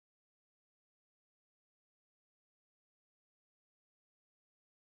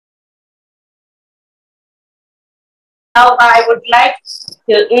Now I would like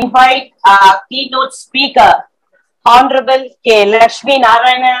to invite our keynote speaker, Honorable K.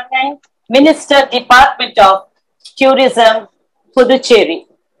 Lakshminaryanan, Minister, Department of Tourism, Puducherry.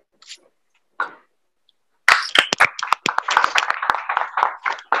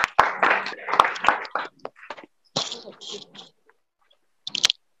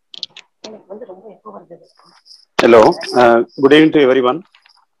 Hello, good evening to everyone.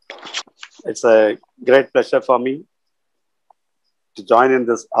 It's a great pleasure for me to join in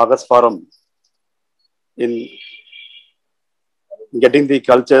this August forum in getting the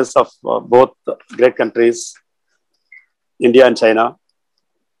cultures of both great countries, India and China.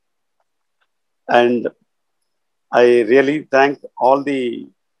 And I really thank all the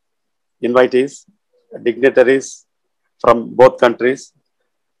invitees, dignitaries from both countries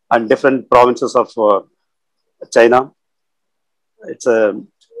and different provinces of China. It's a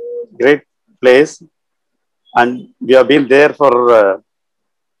great place, and we have been there for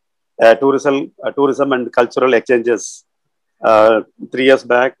tourism and cultural exchanges 3 years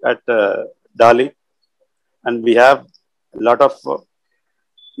back at Delhi, and we have a lot of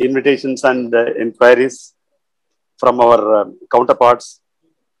invitations and inquiries from our counterparts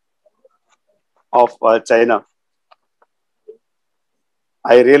of China.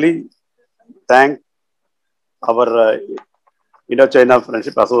 I really thank our Indo-China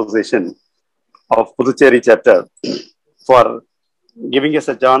Friendship Association of Puducherry chapter for giving us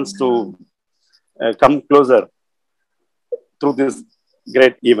a chance to come closer through this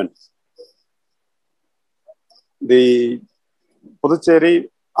great event. The Puducherry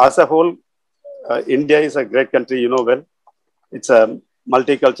as a whole, India is a great country, you know well. It's a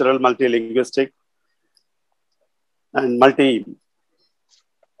multicultural, multilinguistic, and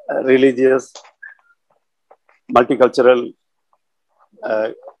multi-religious, multicultural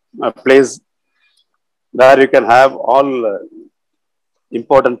place where you can have all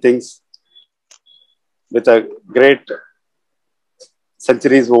important things with a great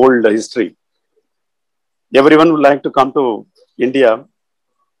centuries-old history. Everyone would like to come to India,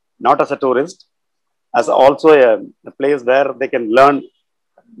 not as a tourist, as also a place where they can learn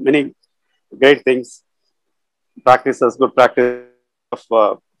many great things, practices, good practice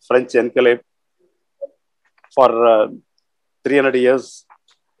of French enclave for 300 years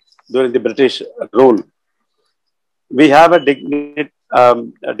during the British rule. We have a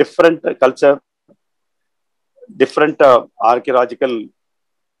different culture, different archaeological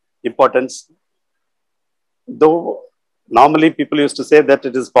importance. Though normally people used to say that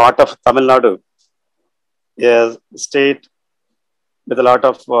it is part of Tamil Nadu, a state with a lot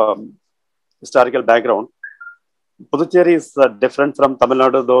of historical background. Puducherry is different from Tamil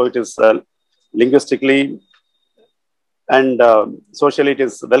Nadu, though it is linguistically and socially it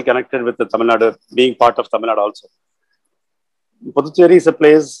is well connected with the Tamil Nadu, being part of Tamil Nadu also. Puducherry is a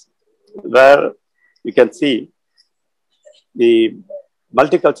place where you can see the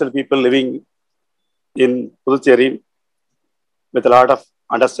multicultural people living in Puducherry with a lot of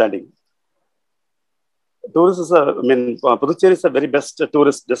understanding. Puducherry is a very best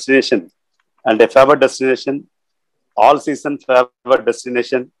tourist destination and a favored destination, all season favored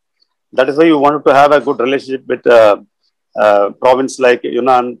destination. That is why you wanted to have a good relationship with province like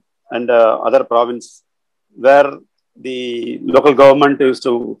Yunnan and other province, where the local government used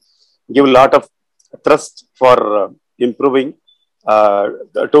to give a lot of thrust for improving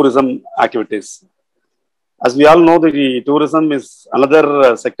tourism activities. As we all know, the tourism is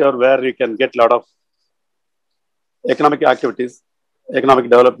another sector where you can get a lot of economic activities. Economic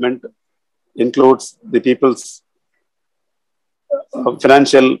development includes the people's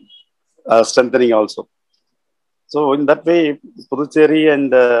financial strengthening also. So in that way, Puducherry,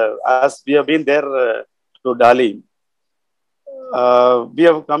 and as we have been there to Delhi, we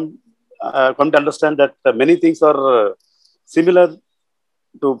have come to understand that many things are similar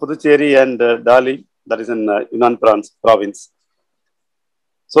to Puducherry and Delhi, that is in Yunnan province.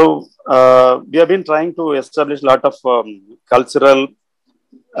 So we have been trying to establish a lot of cultural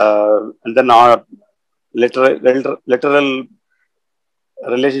and then our literal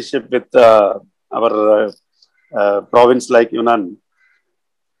relationship with our province like Yunnan.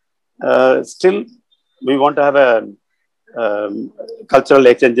 Still, we want to have a cultural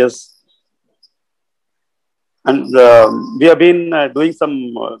exchanges, and we have been doing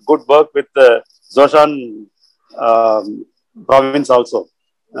some good work with Zhoushan province also.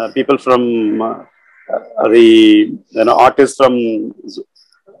 People from the artists from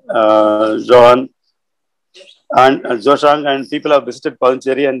Zhoushan and Zhoushan, and people have visited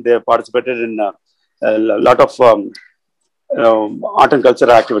Pondicherry and they have participated in a lot of art and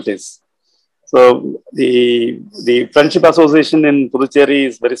culture activities. So the friendship association in Puducherry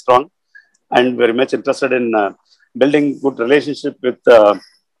is very strong and very much interested in building good relationship with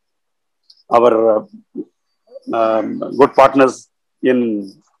our good partners in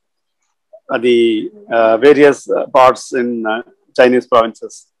the various parts in Chinese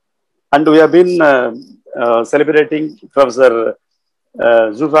provinces. And we have been celebrating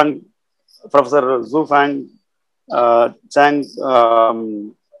Zhufang, Professor Zhufang Chang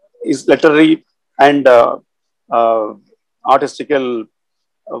is literary and artistical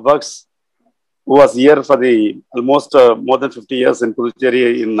works, who was here for the almost more than 50 years in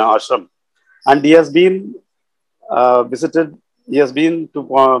Puducherry in ashram. And he has been he has been to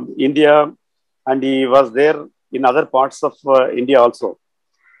India, and he was there in other parts of India also.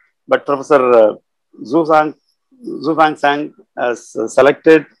 But Professor Zhufang Sang has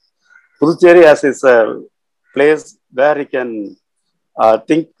selected Puducherry as his place where he can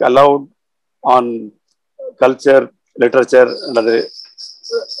think aloud on culture, literature, and other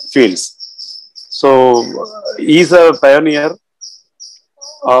fields. So he is a pioneer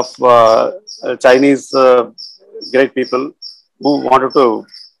of Chinese great people who wanted to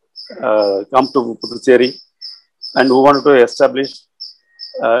come to Puducherry and who wanted to establish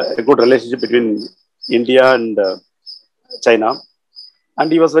a good relationship between India and China.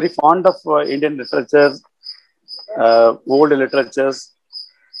 And he was very fond of Indian literature, old literatures,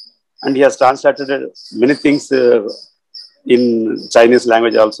 and he has translated many things in Chinese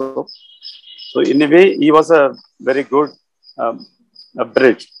language also. So in a way, he was a very good a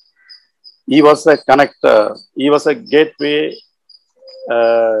bridge. He was a connector. He was a gateway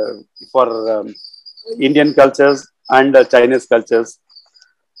for Indian cultures and Chinese cultures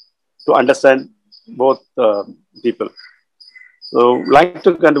to understand both people. So, like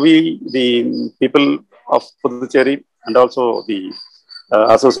to convey the people of Puducherry and also the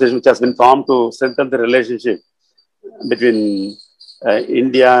association which has been formed to strengthen the relationship between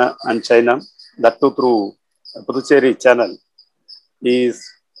India and China, that too through Puducherry channel, is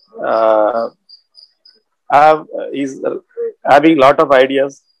having a lot of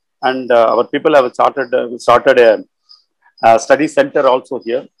ideas, and our people have started a study center also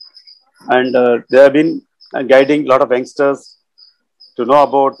here, and they have been guiding a lot of youngsters to know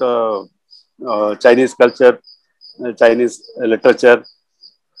about Chinese culture, Chinese literature,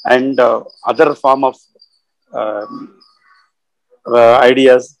 and other form of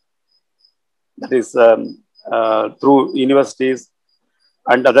ideas, that is through universities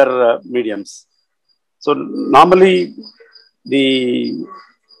and other mediums. So normally we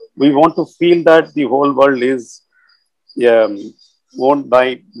want to feel that the whole world is owned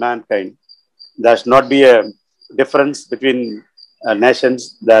by mankind. There should not be a difference between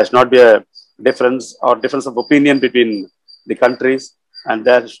nations. There should not be a difference of opinion between the countries, and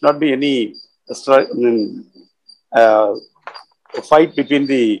there should not be any fight between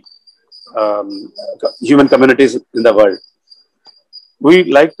the human communities in the world. We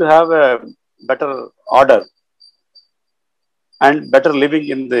like to have a better order and better living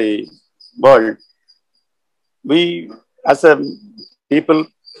in the world. We, as a people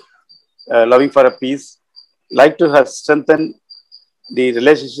loving for a peace, like to have strengthened the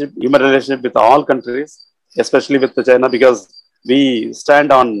relationship, human relationship with all countries, especially with China, because we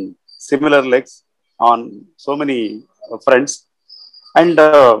stand on similar legs on so many fronts. And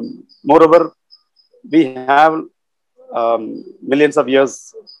moreover, we have millions of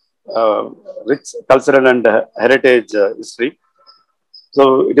years rich cultural and heritage history.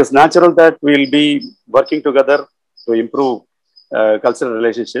 So it is natural that we will be working together to improve cultural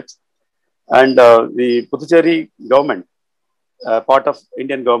relationships. And the Puducherry government, part of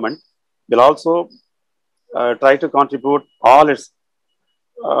Indian government, will also try to contribute all its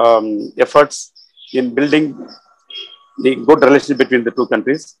efforts in building the good relationship between the two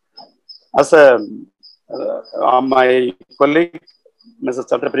countries. As my colleague, Mrs.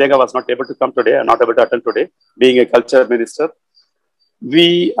 Chandrapriyaga, was not able to come today, and not able to attend today, being a culture minister,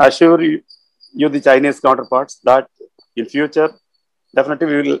 we assure you the Chinese counterparts that in future, definitely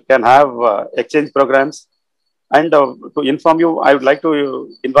we can have exchange programs. And to inform you, I would like to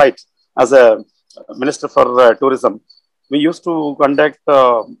invite, as a minister for tourism, we used to conduct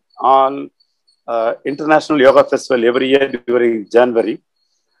all international yoga festival every year during January.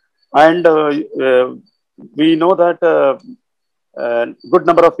 And we know that good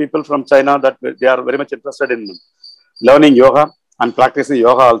number of people from China, that they are very much interested in learning yoga and practicing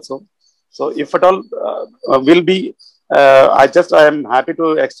yoga also. So if at all will be, I am happy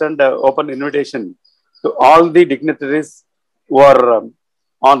to extend an open invitation to all the dignitaries who are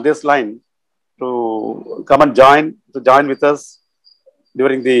on this line to come and join with us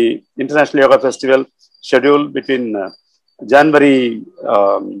during the International Yoga Festival scheduled between January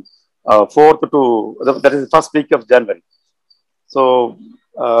 4th to, that is the first week of January. So,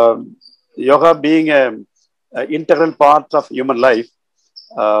 yoga being an integral part of human life,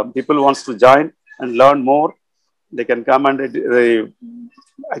 people wants to join and learn more. They can come and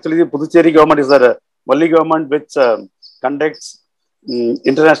actually the Puducherry government is the only government which conducts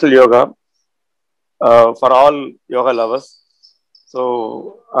international yoga for all yoga lovers.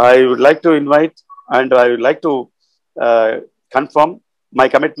 So I would like to invite and I would like to confirm my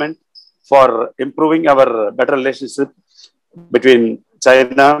commitment for improving our better relationship between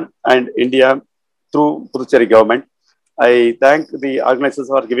China and India through Puducherry government. I thank the organizers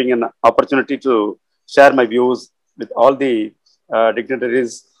for giving an opportunity to share my views with all the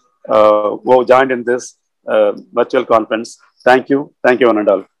dignitaries who joined in this virtual conference. Thank you. Thank you, one and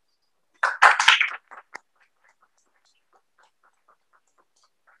all.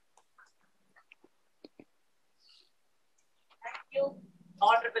 Thank you,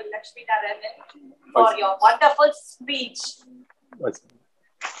 Honorable Lakshminaryanan, for your wonderful speech.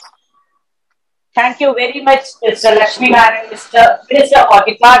 Thank you very much, Mr. Lakshminarayanan, Minister for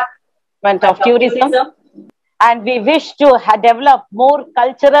Department of Tourism. And we wish to develop more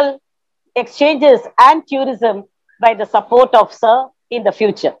cultural exchanges and tourism by the support of Sir in the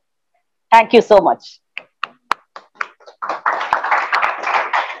future. Thank you so much.